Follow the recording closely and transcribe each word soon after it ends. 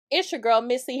It's your girl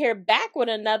Missy here, back with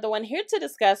another one, here to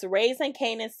discuss Raising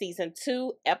Kanan Season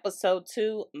 2, Episode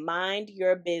 2, Mind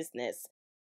Your Business.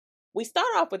 We start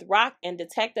off with Rock and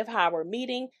Detective Howard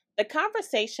meeting. The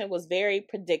conversation was very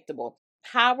predictable.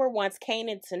 Howard wants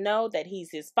Kanan to know that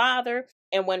he's his father,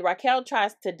 and when Raquel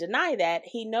tries to deny that,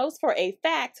 he knows for a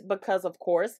fact because, of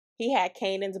course, he had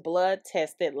Kanan's blood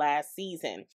tested last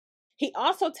season. He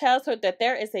also tells her that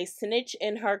there is a snitch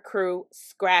in her crew,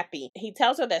 Scrappy. He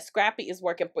tells her that Scrappy is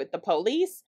working with the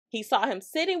police. He saw him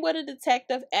sitting with a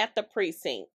detective at the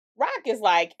precinct. Rock is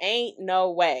like, ain't no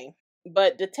way.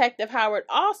 But Detective Howard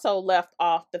also left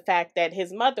off the fact that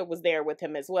his mother was there with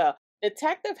him as well.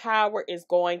 Detective Howard is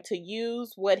going to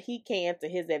use what he can to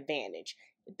his advantage.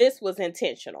 This was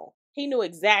intentional. He knew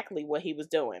exactly what he was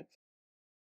doing.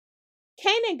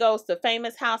 Kanan goes to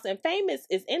Famous' house, and Famous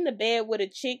is in the bed with a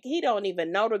chick. He don't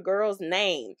even know the girl's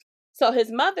name. So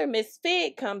his mother, Miss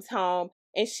Fig, comes home,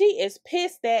 and she is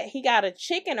pissed that he got a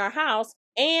chick in her house,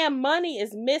 and money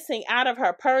is missing out of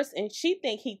her purse, and she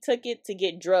think he took it to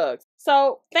get drugs.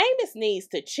 So Famous needs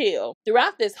to chill.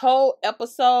 Throughout this whole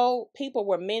episode, people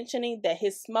were mentioning that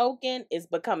his smoking is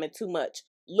becoming too much.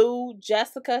 Lou,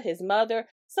 Jessica, his mother,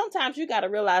 sometimes you got to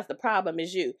realize the problem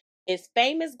is you. Is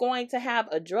Famous going to have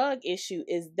a drug issue?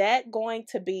 Is that going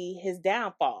to be his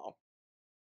downfall?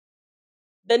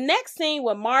 The next scene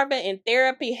with Marvin in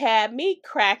therapy had me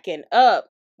cracking up.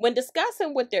 When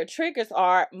discussing what their triggers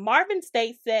are, Marvin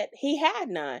states that he had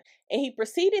none, and he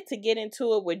proceeded to get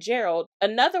into it with Gerald,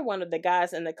 another one of the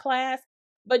guys in the class.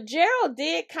 But Gerald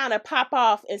did kind of pop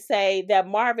off and say that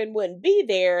Marvin wouldn't be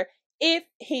there if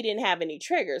he didn't have any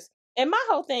triggers. And my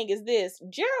whole thing is this: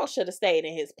 Gerald should have stayed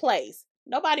in his place.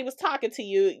 Nobody was talking to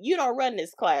you. You don't run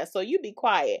this class, so you be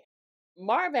quiet.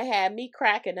 Marvin had me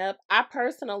cracking up. I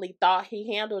personally thought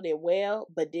he handled it well,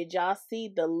 but did y'all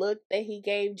see the look that he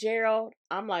gave Gerald?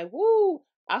 I'm like, woo,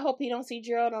 I hope he don't see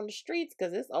Gerald on the streets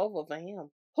because it's over for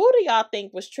him. Who do y'all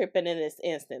think was tripping in this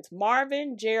instance?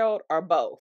 Marvin, Gerald, or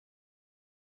both?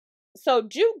 So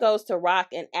Juke goes to Rock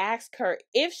and asks her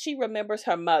if she remembers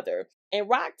her mother. And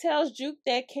Rock tells Juke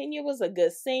that Kenya was a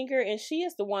good singer and she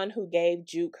is the one who gave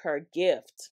Juke her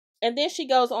gift. And then she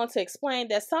goes on to explain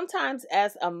that sometimes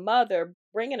as a mother,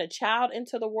 bringing a child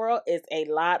into the world is a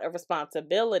lot of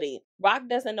responsibility. Rock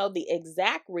doesn't know the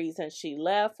exact reason she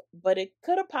left, but it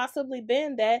could have possibly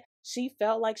been that she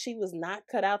felt like she was not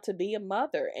cut out to be a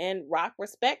mother, and Rock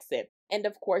respects it. And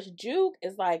of course, Juke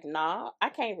is like, nah, I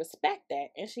can't respect that.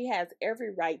 And she has every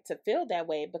right to feel that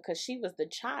way because she was the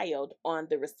child on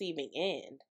the receiving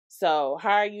end. So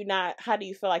how do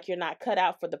you feel like you're not cut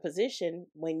out for the position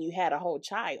when you had a whole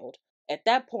child? At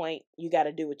that point, you got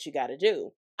to do what you got to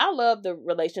do. I love the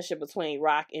relationship between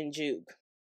Rock and Juke.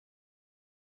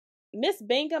 Miss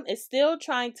Bingham is still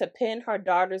trying to pin her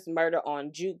daughter's murder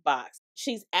on Jukebox.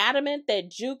 She's adamant that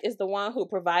Juke is the one who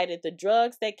provided the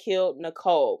drugs that killed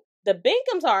Nicole. The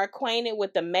Binghams are acquainted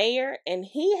with the mayor, and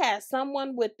he had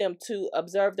someone with them to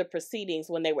observe the proceedings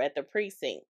when they were at the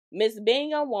precinct. Miss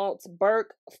Bingham wants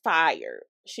Burke fired.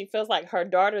 She feels like her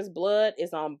daughter's blood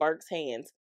is on Burke's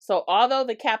hands. So although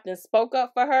the captain spoke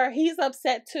up for her, he's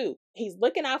upset too. He's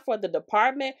looking out for the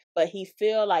department, but he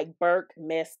feels like Burke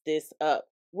messed this up.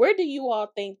 Where do you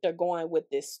all think they're going with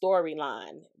this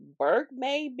storyline? Burke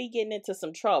may be getting into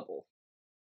some trouble.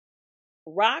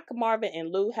 Rock, Marvin,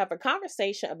 and Lou have a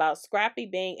conversation about Scrappy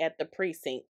being at the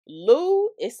precinct. Lou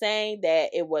is saying that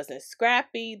it wasn't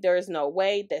Scrappy. There's no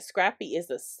way that Scrappy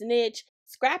is a snitch.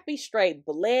 Scrappy straight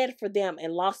bled for them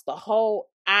and lost the whole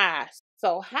eye.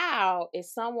 So how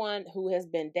is someone who has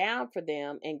been down for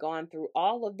them and gone through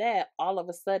all of that all of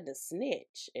a sudden a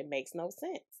snitch? It makes no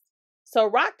sense. So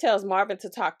Rock tells Marvin to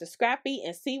talk to Scrappy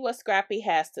and see what Scrappy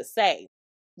has to say.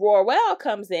 Royale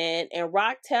comes in and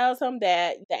Rock tells him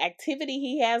that the activity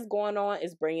he has going on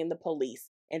is bringing the police,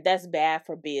 and that's bad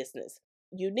for business.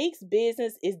 Unique's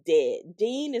business is dead.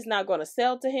 Dean is not going to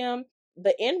sell to him.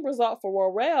 The end result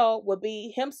for Royale would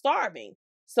be him starving.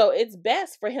 So it's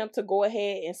best for him to go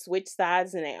ahead and switch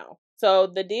sides now. So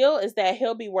the deal is that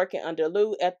he'll be working under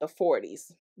Lou at the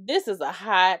 40s. This is a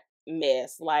hot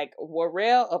mess. Like,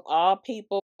 Royale of all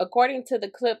people, according to the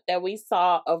clip that we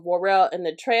saw of Royale in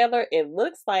the trailer, it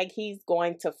looks like he's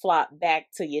going to flop back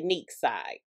to Unique's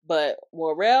side. But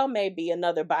Royale may be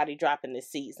another body drop in this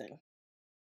season.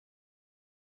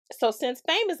 So since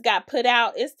Famous got put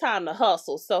out, it's time to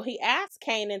hustle. So he asks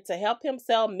Kanan to help him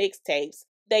sell mixtapes.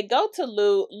 They go to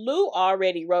Lou. Lou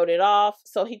already wrote it off.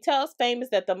 So he tells Famous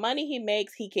that the money he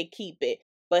makes, he can keep it.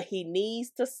 But he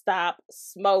needs to stop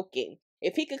smoking.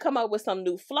 If he could come up with some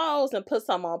new flows and put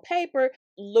some on paper,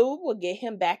 Lou will get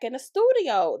him back in the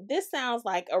studio. This sounds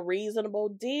like a reasonable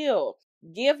deal.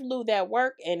 Give Lou that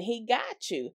work and he got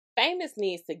you. Famous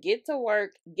needs to get to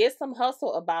work, get some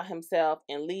hustle about himself,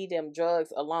 and leave them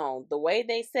drugs alone. The way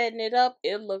they setting it up,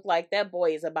 it looked like that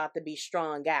boy is about to be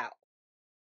strung out.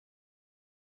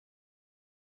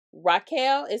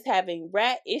 Raquel is having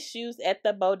rat issues at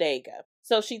the bodega.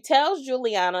 So she tells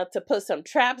Juliana to put some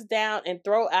traps down and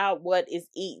throw out what is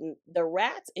eaten. The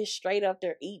rats is straight up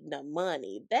there eating the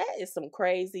money. That is some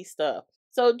crazy stuff.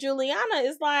 So Juliana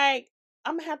is like,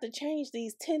 I'm going to have to change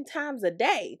these 10 times a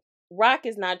day. Rock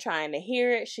is not trying to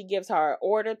hear it. She gives her an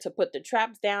order to put the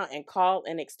traps down and call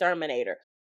an exterminator.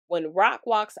 When Rock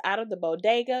walks out of the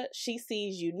bodega, she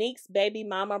sees Unique's baby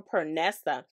mama,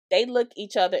 Pernessa. They look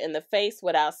each other in the face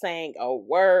without saying a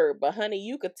word, but honey,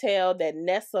 you could tell that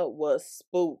Nessa was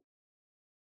spooked.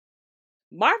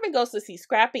 Marvin goes to see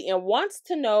Scrappy and wants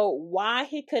to know why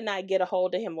he could not get a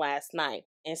hold of him last night.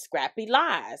 And Scrappy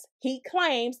lies. He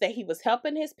claims that he was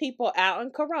helping his people out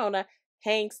in Corona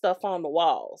hang stuff on the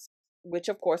walls, which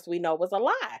of course we know was a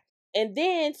lie. And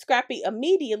then Scrappy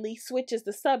immediately switches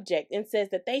the subject and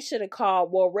says that they should have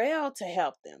called Worrell to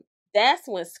help them. That's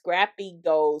when Scrappy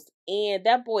goes in.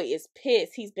 That boy is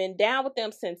pissed. He's been down with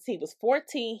them since he was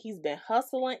 14. He's been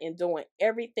hustling and doing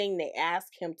everything they ask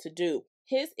him to do.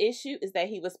 His issue is that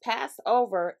he was passed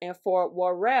over in Fort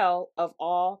Worrell of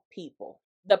all people.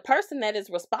 The person that is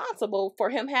responsible for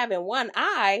him having one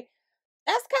eye,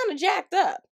 that's kind of jacked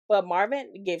up. But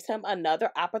Marvin gives him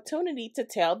another opportunity to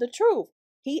tell the truth.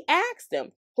 He asked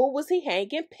him, who was he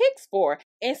hanging pics for?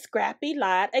 And Scrappy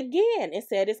lied again and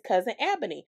said his cousin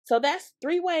Ebony. So that's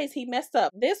 3 ways he messed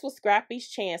up. This was Scrappy's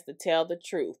chance to tell the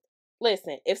truth.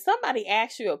 Listen, if somebody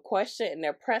asks you a question and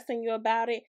they're pressing you about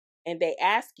it, and they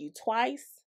ask you twice,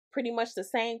 pretty much the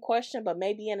same question, but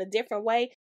maybe in a different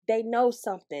way, they know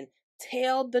something.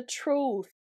 Tell the truth.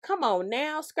 Come on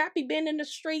now, Scrappy been in the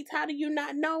streets. How do you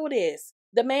not know this?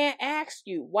 The man asked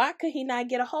you, why could he not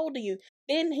get a hold of you?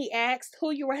 Then he asked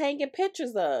who you were hanging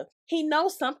pictures of. He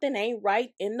knows something ain't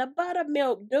right in the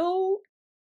buttermilk, dude.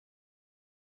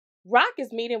 Rock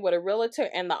is meeting with a realtor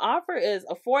and the offer is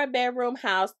a 4-bedroom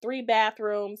house, 3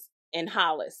 bathrooms in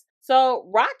Hollis. So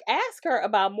Rock asks her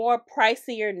about more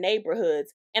pricier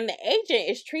neighborhoods and the agent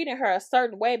is treating her a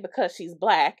certain way because she's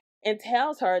black and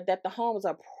tells her that the homes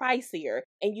are pricier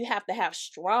and you have to have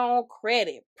strong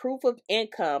credit, proof of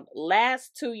income,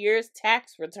 last 2 years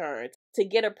tax returns to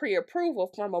get a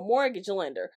pre-approval from a mortgage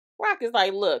lender. Rock is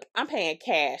like, look, I'm paying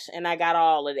cash and I got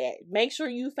all of that. Make sure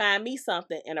you find me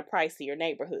something in a pricier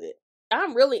neighborhood.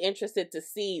 I'm really interested to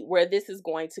see where this is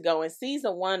going to go. In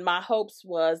season 1, my hopes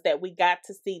was that we got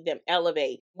to see them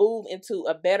elevate, move into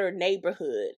a better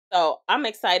neighborhood. So I'm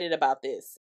excited about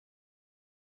this.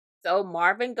 So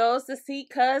Marvin goes to see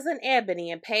cousin Ebony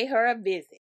and pay her a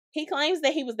visit. He claims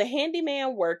that he was the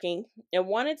handyman working and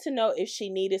wanted to know if she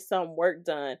needed some work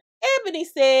done. Ebony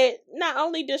said not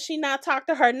only does she not talk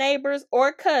to her neighbors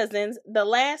or cousins, the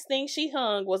last thing she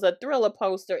hung was a Thriller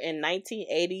poster in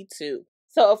 1982.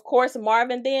 So of course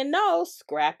Marvin then knows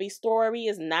Scrappy's story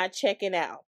is not checking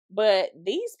out. But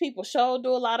these people sure do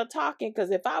a lot of talking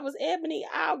because if I was Ebony,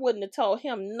 I wouldn't have told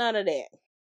him none of that.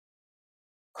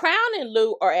 Crown and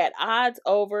Lou are at odds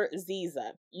over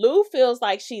Ziza. Lou feels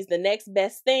like she's the next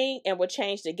best thing and will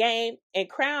change the game, and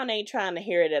Crown ain't trying to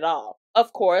hear it at all.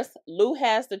 Of course, Lou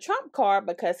has the trump card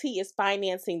because he is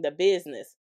financing the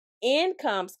business. In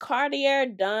comes Cartier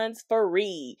Duns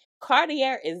Fareed.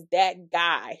 Cartier is that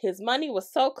guy. His money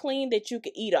was so clean that you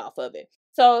could eat off of it.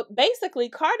 So basically,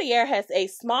 Cartier has a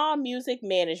small music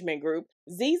management group.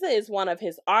 Ziza is one of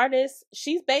his artists.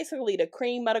 She's basically the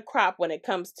cream of the crop when it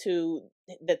comes to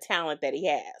the talent that he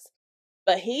has.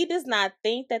 But he does not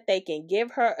think that they can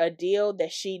give her a deal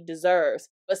that she deserves.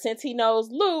 But since he knows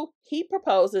Lou, he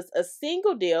proposes a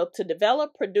single deal to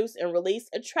develop, produce, and release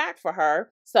a track for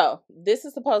her. So this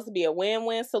is supposed to be a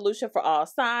win-win solution for all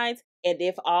sides. And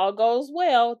if all goes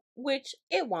well, which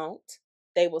it won't,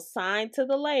 they will sign to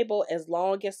the label as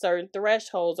long as certain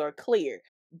thresholds are cleared.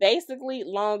 Basically,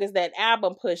 long as that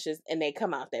album pushes and they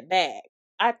come out that bag.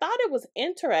 I thought it was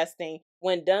interesting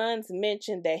when Duns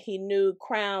mentioned that he knew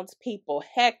Crown's people,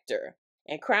 Hector.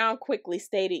 And Crown quickly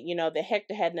stated, that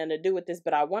Hector had nothing to do with this,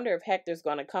 but I wonder if Hector's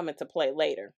going to come into play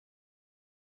later.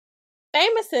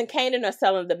 Famous and Kanan are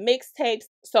selling the mixtapes,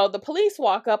 so the police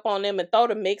walk up on them and throw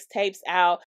the mixtapes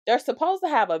out. They're supposed to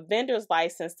have a vendor's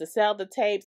license to sell the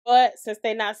tapes, but since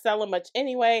they're not selling much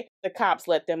anyway, the cops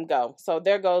let them go. So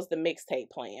there goes the mixtape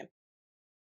plan.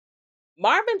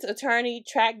 Marvin's attorney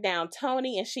tracked down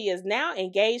Tony and she is now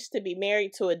engaged to be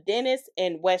married to a dentist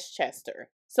in Westchester.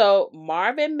 So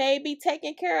Marvin may be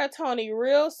taking care of Tony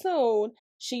real soon.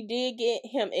 She did get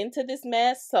him into this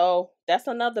mess, so that's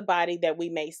another body that we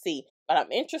may see. but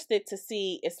I'm interested to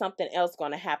see if something else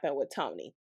going to happen with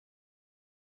Tony.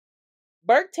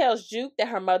 Burke tells Juke that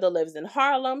her mother lives in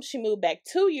Harlem. She moved back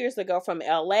 2 years ago from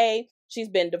LA. She's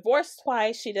been divorced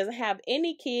twice. She doesn't have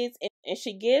any kids, and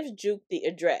she gives Juke the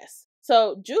address.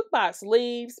 So Jukebox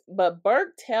leaves, but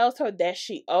Burke tells her that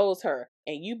she owes her.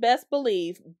 And you best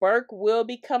believe Burke will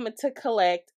be coming to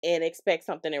collect and expect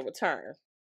something in return.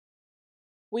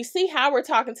 We see Howard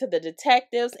talking to the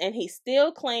detectives, and he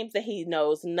still claims that he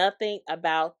knows nothing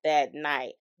about that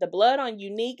night. The blood on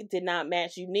Unique did not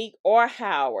match Unique or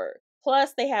Howard.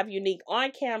 Plus, they have Unique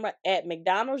on camera at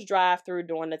McDonald's drive-thru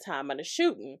during the time of the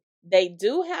shooting. They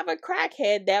do have a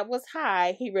crackhead that was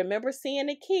high. He remembers seeing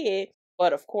a kid,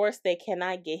 but of course they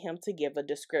cannot get him to give a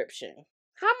description.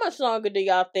 How much longer do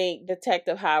y'all think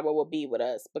Detective Howard will be with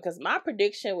us? Because my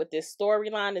prediction with this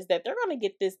storyline is that they're going to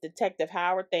get this Detective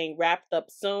Howard thing wrapped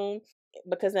up soon,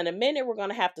 because in a minute we're going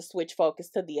to have to switch focus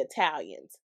to the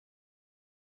Italians.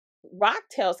 Rock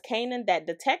tells Kanan that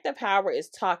Detective Howard is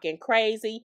talking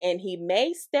crazy and he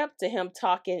may step to him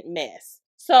talking mess.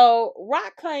 So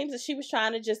Rock claims that she was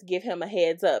trying to just give him a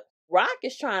heads up. Rock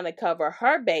is trying to cover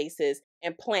her bases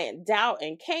and plant doubt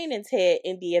in Kanan's head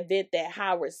in the event that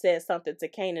Howard says something to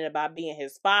Kanan about being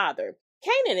his father.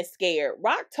 Kanan is scared.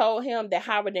 Rock told him that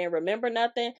Howard didn't remember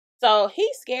nothing, so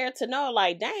he's scared to know,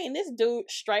 like, dang, this dude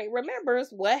straight remembers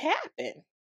what happened.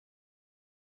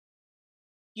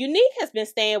 Unique has been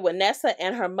staying with Nessa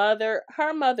and her mother.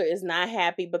 Her mother is not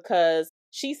happy because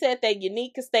she said that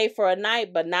Unique could stay for a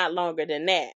night, but not longer than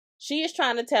that. She is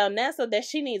trying to tell Nessa that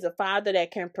she needs a father that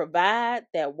can provide,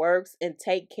 that works, and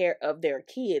take care of their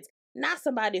kids. Not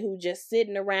somebody who just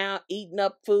sitting around eating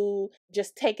up food,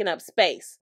 just taking up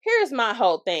space. Here's my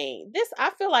whole thing. I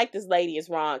feel like this lady is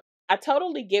wrong. I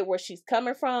totally get where she's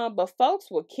coming from, but folks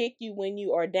will kick you when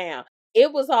you are down.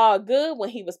 It was all good when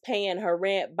he was paying her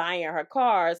rent, buying her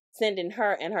cars, sending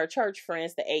her and her church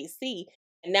friends to AC,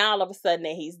 and now all of a sudden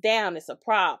that he's down, it's a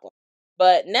problem.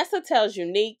 But Nessa tells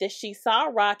Unique that she saw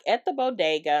Rock at the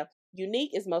bodega. Unique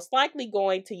is most likely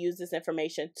going to use this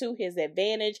information to his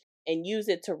advantage and use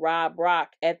it to rob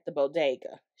Rock at the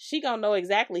bodega. She gonna know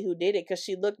exactly who did it because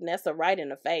she looked Nessa right in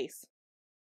the face.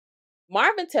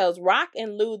 Marvin tells Rock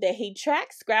and Lou that he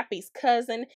tracked Scrappy's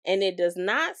cousin, and it does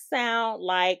not sound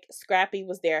like Scrappy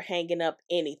was there hanging up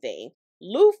anything.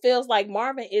 Lou feels like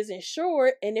Marvin isn't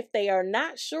sure, and if they are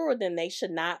not sure, then they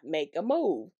should not make a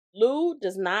move. Lou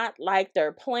does not like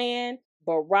their plan,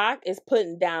 but Rock is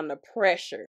putting down the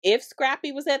pressure. If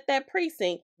Scrappy was at that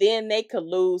precinct, then they could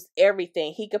lose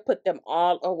everything. He could put them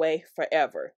all away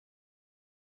forever.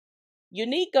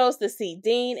 Unique goes to see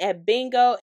Dean at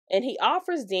bingo, and he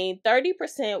offers Dean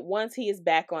 30% once he is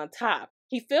back on top.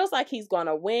 He feels like he's going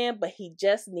to win, but he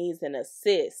just needs an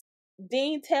assist.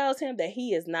 Dean tells him that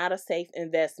he is not a safe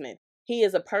investment. He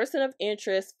is a person of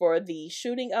interest for the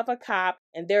shooting of a cop,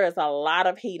 and there is a lot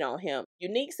of heat on him.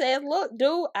 Unique says, look,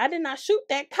 dude, I did not shoot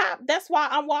that cop. That's why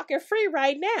I'm walking free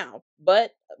right now.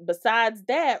 But besides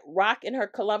that, Rock and her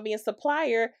Colombian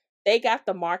supplier, they got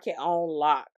the market on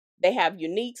lock. They have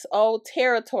Unique's old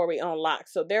territory on lock,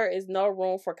 so there is no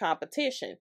room for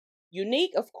competition.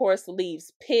 Unique, of course,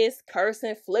 leaves pissed,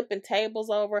 cursing, flipping tables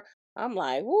over. I'm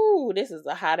like, woo, this is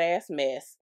a hot-ass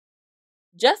mess.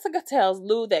 Jessica tells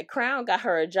Lou that Crown got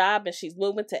her a job and she's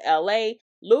moving to LA.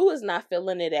 Lou is not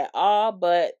feeling it at all,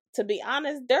 but to be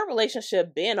honest, their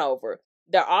relationship been over.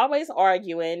 They're always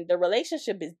arguing. The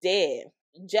relationship is dead.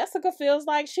 Jessica feels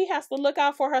like she has to look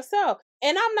out for herself,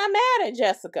 and I'm not mad at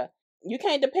Jessica. You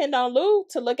can't depend on Lou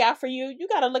to look out for you. You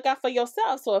got to look out for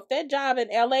yourself. So if that job in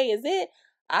LA is it,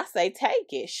 I say take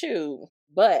it. Shoot.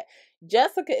 But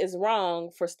Jessica is wrong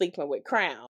for sleeping with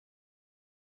Crown.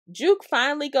 Juke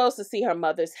finally goes to see her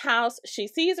mother's house. She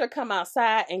sees her come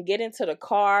outside and get into the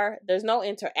car. There's no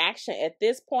interaction at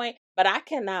this point, but I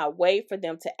cannot wait for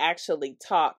them to actually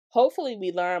talk. Hopefully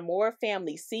we learn more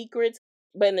family secrets.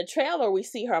 But in the trailer, we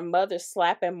see her mother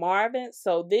slapping Marvin.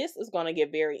 So this is going to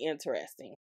get very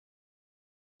interesting.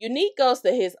 Unique goes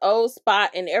to his old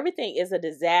spot and everything is a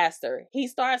disaster. He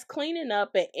starts cleaning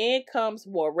up and in comes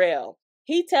Worrell.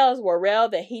 He tells Worrell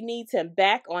that he needs him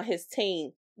back on his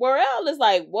team. Worrell is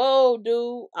like, whoa,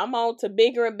 dude, I'm on to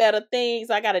bigger and better things.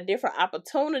 I got a different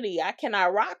opportunity. I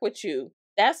cannot rock with you.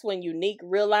 That's when Unique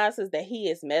realizes that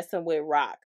he is messing with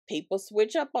Rock. People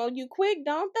switch up on you quick,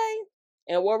 don't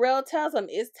they? And Worrell tells him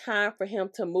it's time for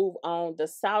him to move on. The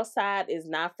South Side is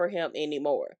not for him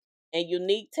anymore. And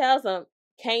Unique tells him,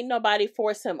 can't nobody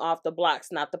force him off the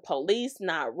blocks. Not the police,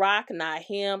 not Rock, not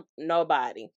him,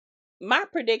 nobody. My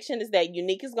prediction is that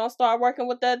Unique is going to start working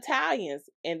with the Italians,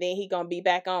 and then he going to be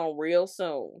back on real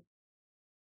soon.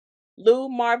 Lou,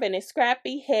 Marvin, and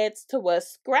Scrappy heads to what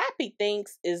Scrappy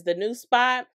thinks is the new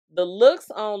spot. The looks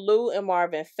on Lou and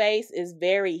Marvin's face is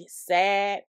very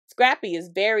sad. Scrappy is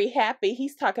very happy.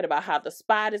 He's talking about how the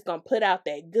spot is going to put out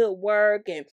that good work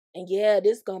and yeah,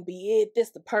 this gonna be it. This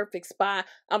the perfect spot.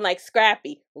 I'm like,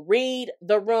 Scrappy, read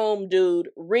the room, dude.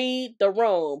 Read the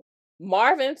room.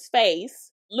 Marvin's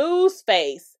face, Lou's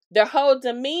face, their whole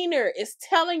demeanor is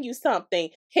telling you something.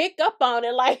 Hiccup on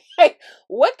it like, hey,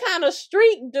 what kind of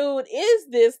street dude is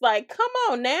this? Like, come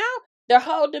on now. Their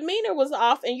whole demeanor was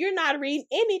off and you're not reading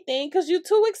anything because you're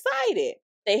too excited.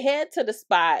 They head to the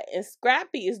spot and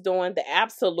Scrappy is doing the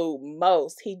absolute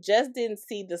most. He just didn't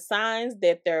see the signs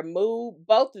that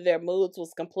both of their moods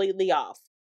was completely off.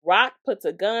 Rock puts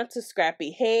a gun to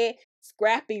Scrappy's head.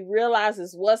 Scrappy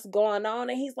realizes what's going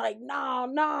on and he's like, no,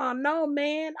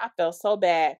 man. I felt so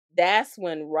bad. That's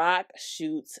when Rock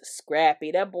shoots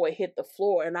Scrappy. That boy hit the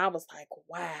floor and I was like,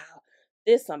 wow,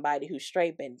 this somebody who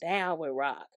straight been down with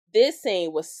Rock. This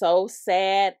scene was so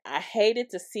sad. I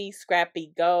hated to see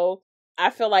Scrappy go. I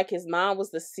feel like his mom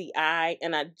was the CI,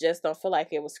 and I just don't feel like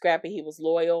it was Scrappy. He was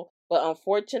loyal, but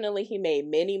unfortunately, he made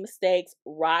many mistakes.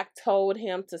 Rock told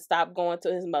him to stop going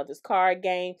to his mother's card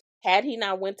game. Had he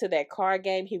not went to that card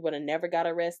game, he would have never got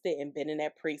arrested and been in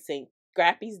that precinct.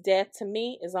 Scrappy's death, to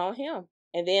me, is on him.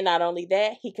 And then not only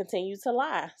that, he continued to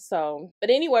lie. But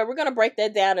anyway, we're going to break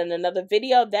that down in another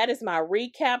video. That is my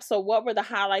recap. So what were the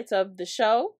highlights of the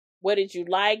show? What did you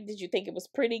like? Did you think it was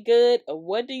pretty good? Or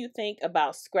what do you think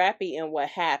about Scrappy and what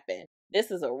happened?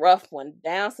 This is a rough one.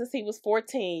 Down since he was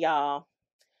 14, y'all.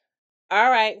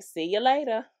 All right. See you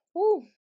later. Woo.